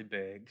get really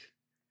big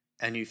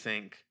and you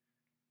think,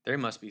 there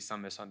must be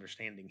some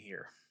misunderstanding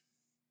here.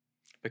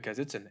 Because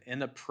it's an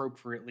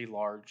inappropriately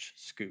large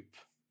scoop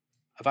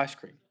of ice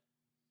cream.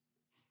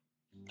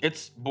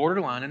 It's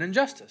borderline an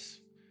injustice.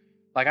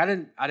 Like I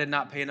did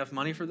not pay enough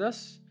money for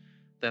this.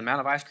 The amount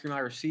of ice cream I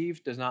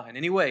received does not in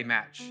any way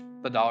match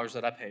the dollars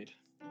that I paid.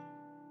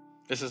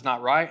 This is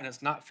not right and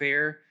it's not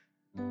fair,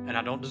 and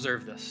I don't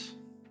deserve this.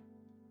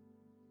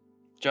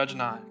 Judge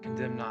not,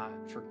 condemn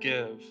not,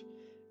 forgive.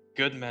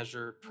 Good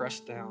measure,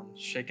 pressed down,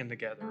 shaken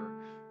together,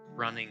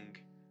 running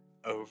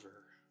over.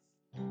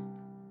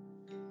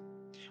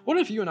 What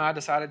if you and I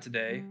decided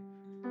today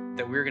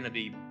that we're going to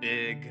be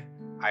big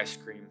ice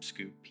cream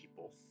scoop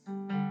people?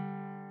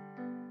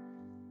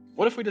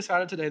 What if we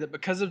decided today that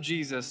because of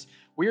Jesus,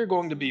 we are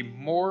going to be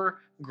more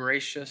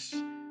gracious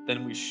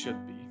than we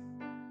should be,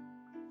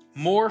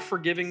 more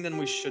forgiving than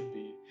we should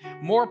be,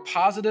 more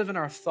positive in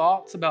our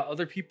thoughts about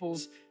other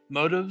people's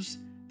motives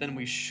than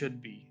we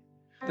should be?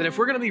 That if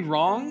we're going to be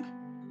wrong,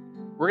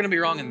 we're going to be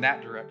wrong in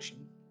that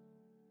direction.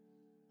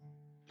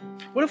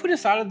 What if we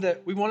decided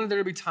that we wanted there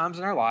to be times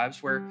in our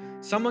lives where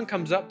someone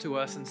comes up to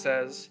us and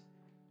says,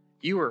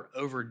 "You are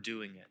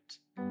overdoing it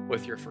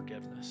with your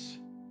forgiveness.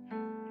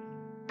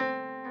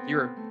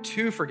 You're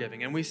too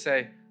forgiving." And we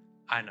say,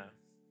 "I know."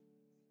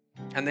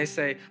 And they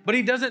say, "But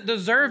he doesn't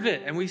deserve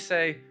it." And we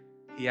say,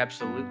 "He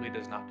absolutely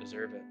does not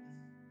deserve it."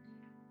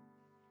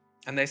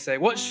 And they say,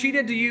 "What she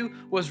did to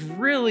you was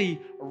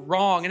really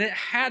wrong and it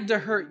had to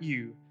hurt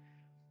you."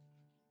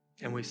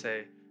 And we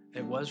say,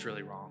 "It was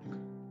really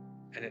wrong.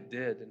 And it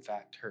did, in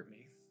fact, hurt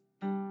me."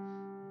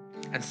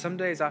 And some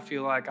days I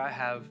feel like I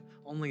have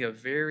only a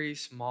very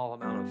small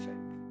amount of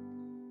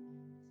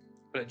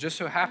faith. But it just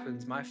so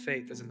happens my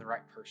faith is in the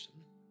right person.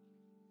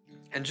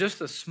 And just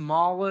the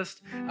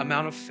smallest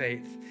amount of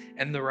faith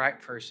in the right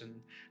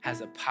person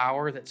has a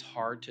power that's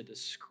hard to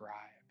describe.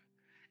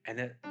 And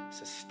it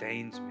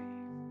sustains me.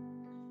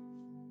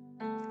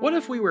 What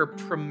if we were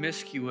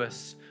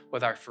promiscuous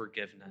with our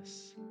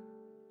forgiveness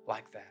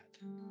like that?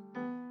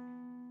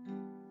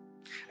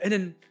 In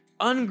an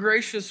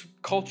ungracious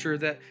culture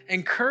that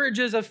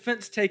encourages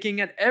offense taking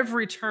at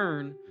every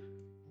turn,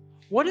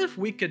 what if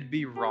we could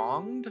be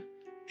wronged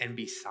and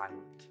be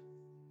silent?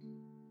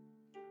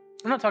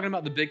 I'm not talking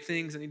about the big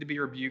things that need to be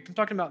rebuked. I'm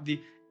talking about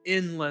the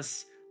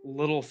endless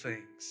little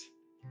things.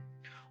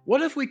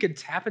 What if we could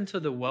tap into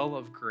the well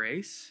of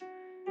grace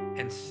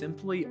and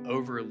simply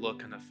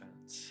overlook an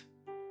offense?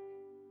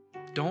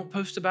 Don't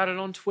post about it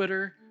on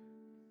Twitter.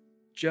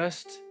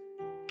 Just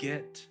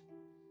get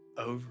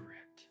over it.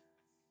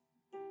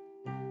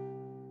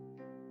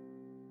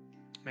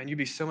 Man, you'd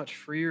be so much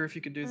freer if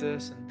you could do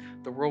this,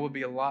 and the world would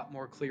be a lot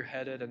more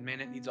clear-headed, and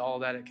man, it needs all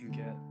that it can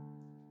get.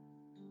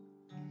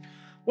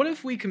 What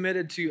if we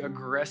committed to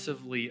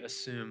aggressively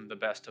assume the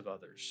best of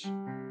others?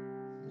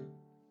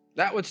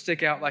 That would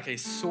stick out like a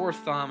sore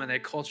thumb in a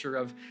culture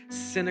of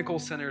cynical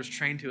sinners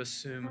trained to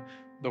assume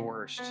the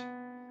worst.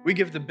 We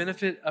give the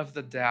benefit of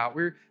the doubt.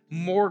 We're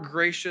more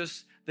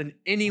gracious than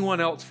anyone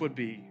else would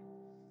be.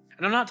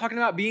 And I'm not talking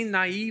about being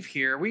naive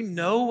here. We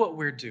know what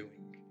we're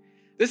doing.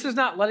 This is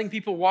not letting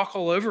people walk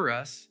all over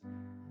us.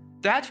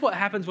 That's what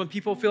happens when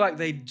people feel like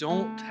they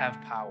don't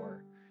have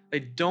power. They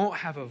don't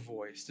have a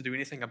voice to do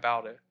anything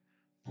about it.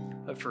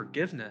 But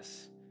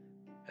forgiveness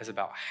is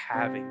about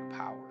having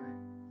power,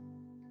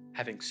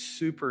 having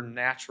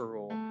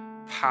supernatural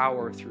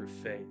power through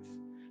faith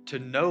to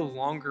no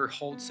longer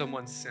hold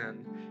someone's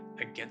sin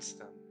against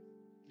them.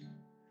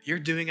 You're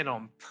doing it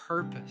on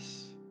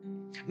purpose.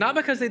 Not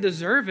because they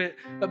deserve it,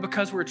 but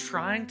because we're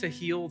trying to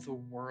heal the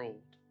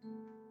world.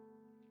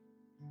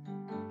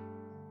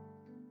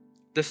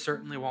 This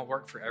certainly won't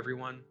work for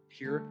everyone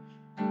here,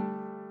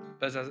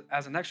 but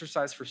as an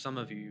exercise for some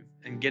of you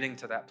in getting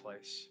to that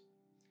place,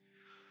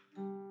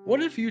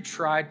 what if you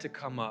tried to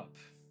come up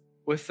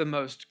with the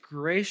most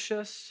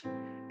gracious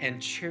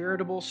and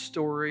charitable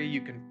story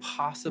you can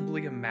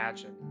possibly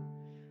imagine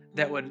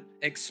that would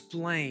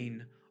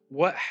explain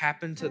what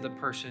happened to the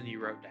person you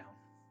wrote down?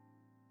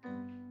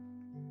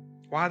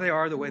 Why they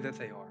are the way that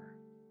they are.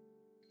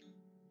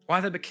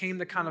 Why they became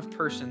the kind of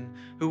person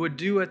who would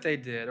do what they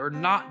did or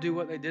not do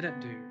what they didn't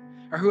do,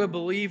 or who would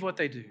believe what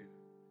they do.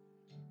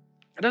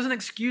 It doesn't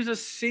excuse a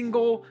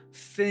single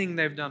thing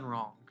they've done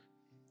wrong.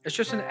 It's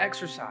just an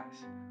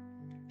exercise.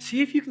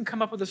 See if you can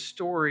come up with a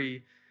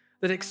story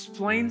that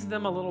explains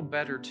them a little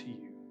better to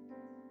you.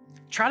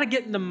 Try to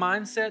get in the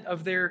mindset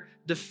of their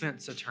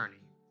defense attorney.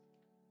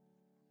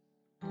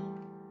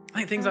 I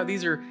think things like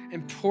these are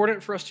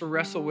important for us to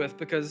wrestle with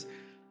because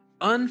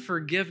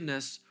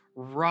unforgiveness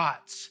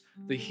rots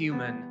the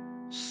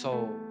human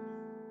soul.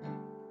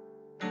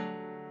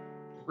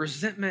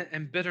 Resentment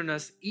and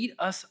bitterness eat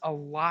us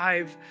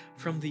alive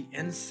from the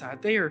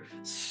inside. They are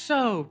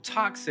so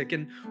toxic,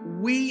 and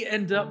we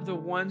end up the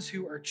ones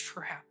who are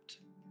trapped.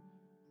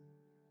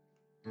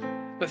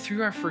 But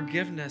through our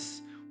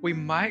forgiveness, we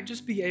might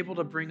just be able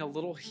to bring a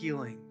little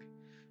healing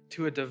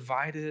to a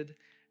divided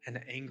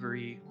and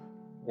angry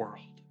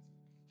world.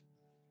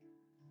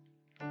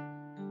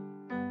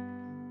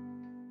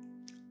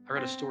 I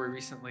read a story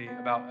recently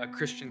about a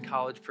Christian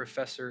college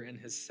professor in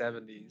his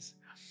 70s.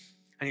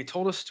 And he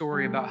told a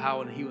story about how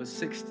when he was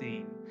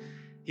 16,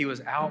 he was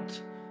out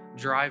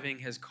driving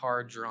his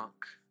car drunk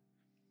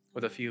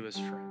with a few of his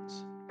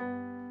friends.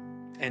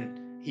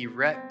 And he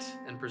wrecked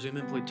and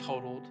presumably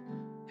totaled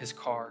his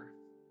car.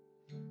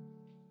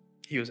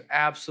 He was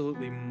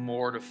absolutely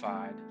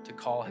mortified to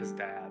call his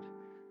dad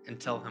and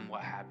tell him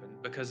what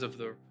happened because of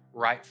the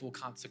rightful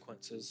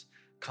consequences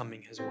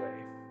coming his way.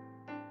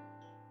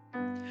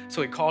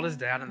 So he called his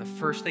dad, and the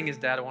first thing his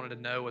dad wanted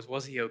to know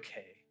was he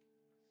okay?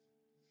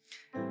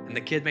 And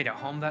the kid made it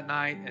home that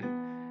night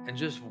and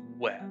just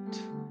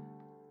wept.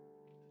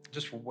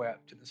 Just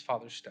wept in his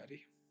father's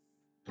study.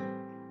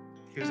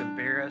 He was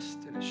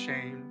embarrassed and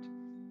ashamed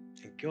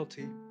and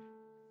guilty.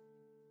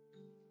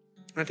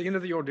 And at the end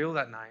of the ordeal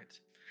that night,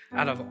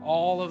 out of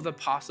all of the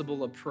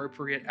possible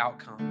appropriate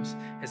outcomes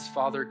his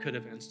father could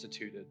have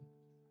instituted,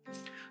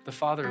 the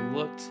father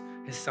looked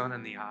his son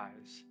in the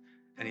eyes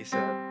and he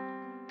said,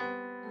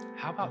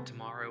 "How about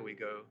tomorrow we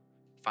go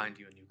find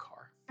you a new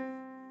car?"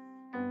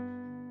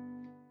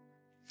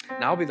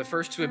 Now, I'll be the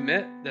first to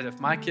admit that if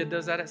my kid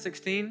does that at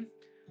 16,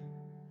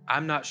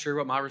 I'm not sure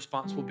what my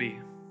response will be.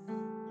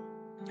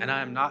 And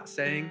I am not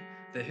saying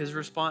that his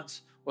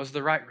response was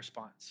the right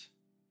response.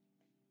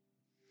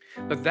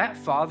 But that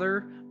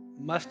father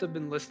must have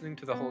been listening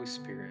to the Holy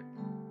Spirit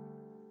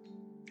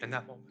in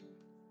that moment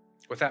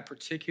with that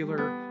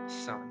particular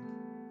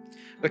son.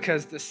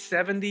 Because the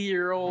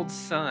 70-year-old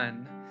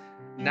son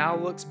now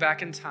looks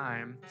back in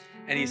time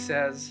and he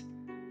says,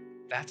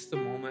 "That's the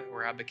moment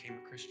where I became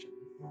a Christian.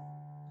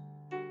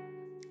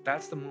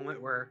 That's the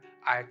moment where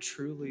I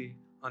truly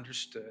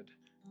understood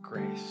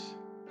grace."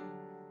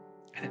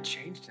 And it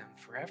changed him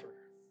forever.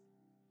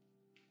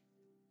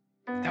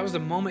 That was the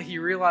moment he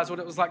realized what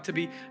it was like to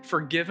be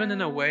forgiven in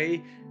a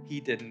way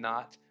he did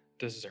not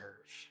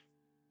deserve.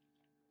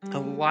 A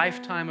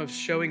lifetime of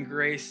showing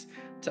grace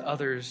to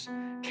others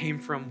came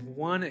from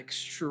one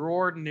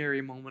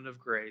extraordinary moment of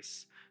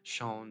grace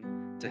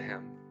shown to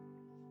him.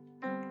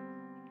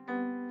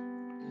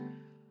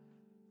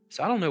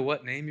 So I don't know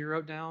what name you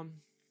wrote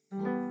down.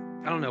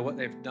 I don't know what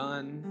they've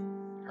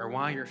done or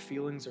why your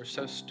feelings are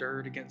so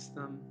stirred against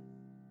them.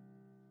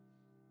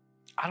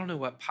 I don't know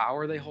what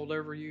power they hold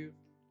over you.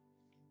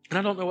 And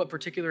I don't know what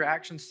particular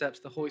action steps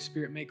the Holy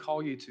Spirit may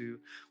call you to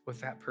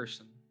with that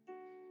person.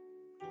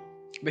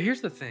 But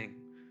here's the thing.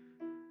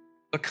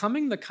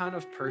 Becoming the kind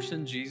of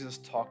person Jesus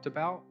talked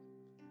about,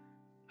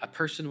 a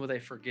person with a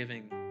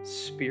forgiving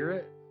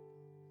spirit,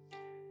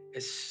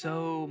 is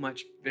so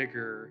much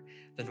bigger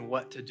than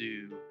what to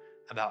do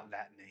about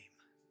that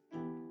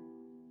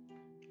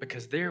name.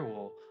 Because there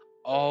will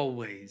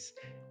always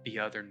be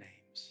other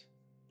names.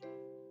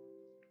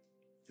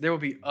 There will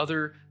be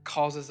other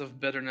causes of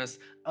bitterness,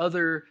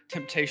 other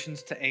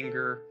temptations to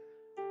anger,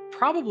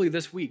 probably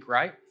this week,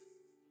 right?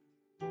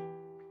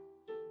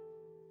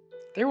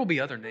 There will be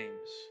other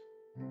names.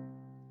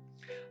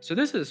 So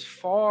this is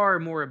far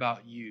more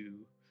about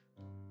you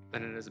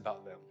than it is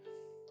about them.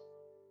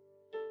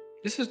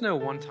 This is no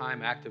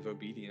one-time act of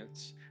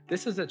obedience.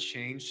 This is a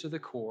change to the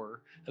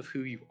core of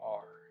who you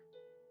are.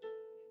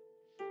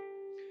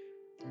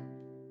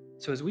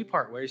 So as we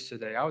part ways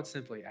today, I would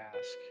simply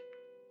ask,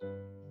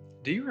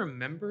 do you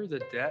remember the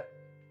debt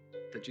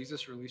that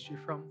Jesus released you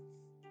from?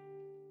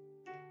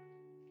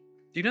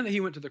 Do you know that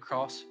he went to the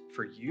cross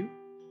for you?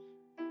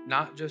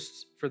 not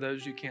just for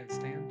those you can't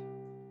stand?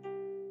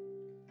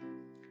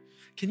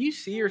 Can you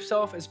see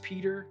yourself as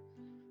Peter,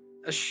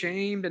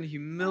 ashamed and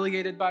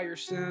humiliated by your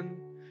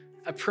sin,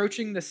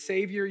 approaching the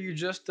Savior you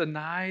just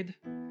denied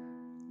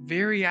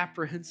very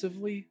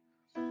apprehensively,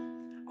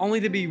 only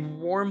to be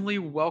warmly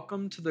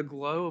welcomed to the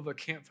glow of a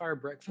campfire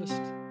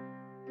breakfast?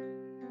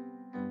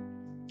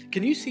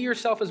 Can you see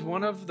yourself as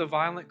one of the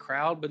violent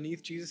crowd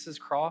beneath Jesus'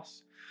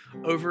 cross,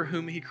 over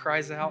whom he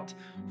cries out,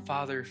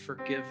 "Father,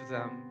 forgive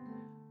them,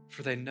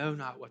 for they know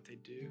not what they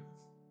do"?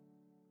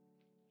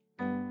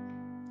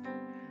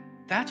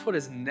 That's what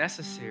is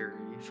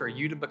necessary for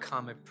you to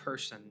become a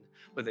person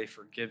with a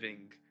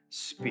forgiving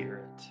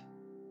spirit.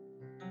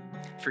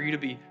 For you to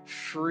be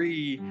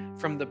free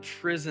from the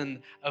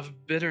prison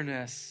of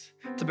bitterness,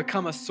 to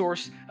become a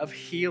source of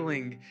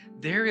healing.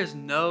 There is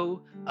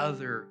no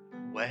other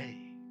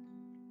way.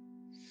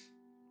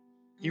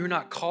 You are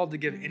not called to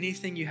give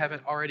anything you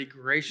haven't already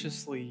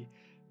graciously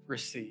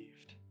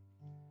received.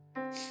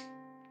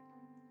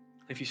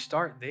 If you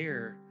start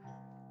there,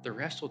 the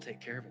rest will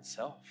take care of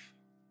itself.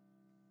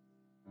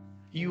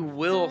 You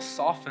will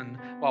soften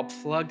while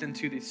plugged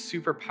into the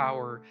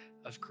superpower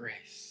of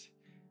grace.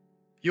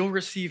 You'll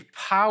receive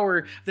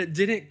power that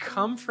didn't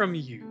come from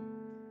you.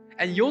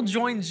 And you'll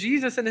join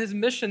Jesus in his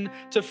mission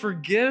to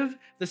forgive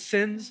the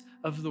sins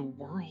of the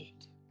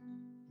world.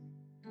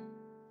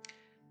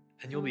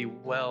 And you'll be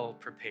well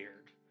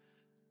prepared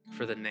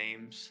for the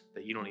names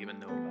that you don't even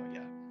know about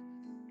yet.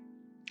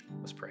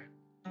 Let's pray.